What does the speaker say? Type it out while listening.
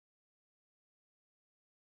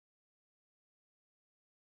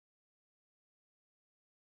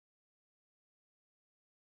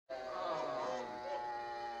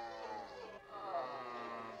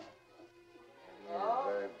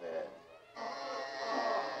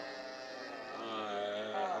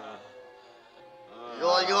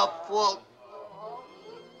all your fault.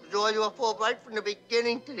 It was all your fault right from the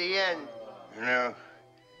beginning to the end. You know,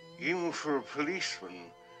 even for a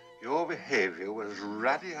policeman, your behavior was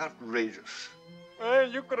rather outrageous. Well,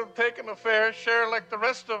 you could have taken a fair share like the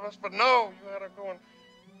rest of us, but no, you had to go and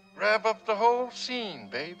grab up the whole scene,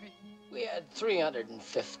 baby. We had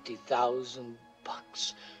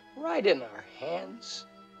 $350,000 right in our hands.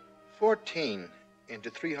 14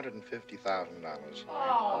 into $350,000.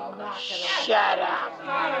 Oh, shut up.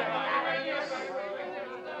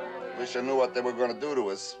 Wish I knew what they were going to do to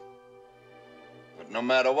us. But no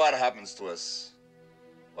matter what happens to us,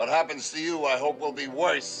 what happens to you, I hope will be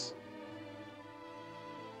worse.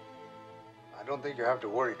 I don't think you have to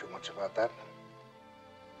worry too much about that.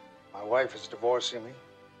 My wife is divorcing me.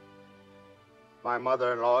 My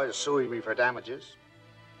mother-in-law is suing me for damages.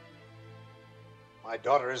 My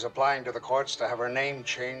daughter is applying to the courts to have her name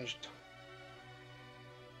changed.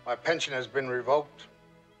 My pension has been revoked.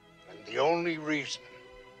 And the only reason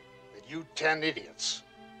that you 10 idiots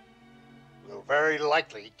will very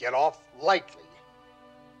likely get off lightly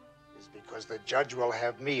is because the judge will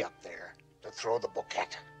have me up there to throw the book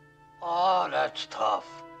at. Oh, that's tough.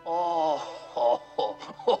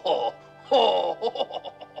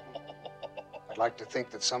 I'd like to think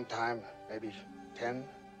that sometime, maybe 10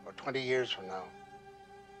 or 20 years from now,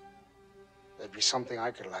 there'd be something I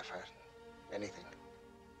could laugh at. Anything.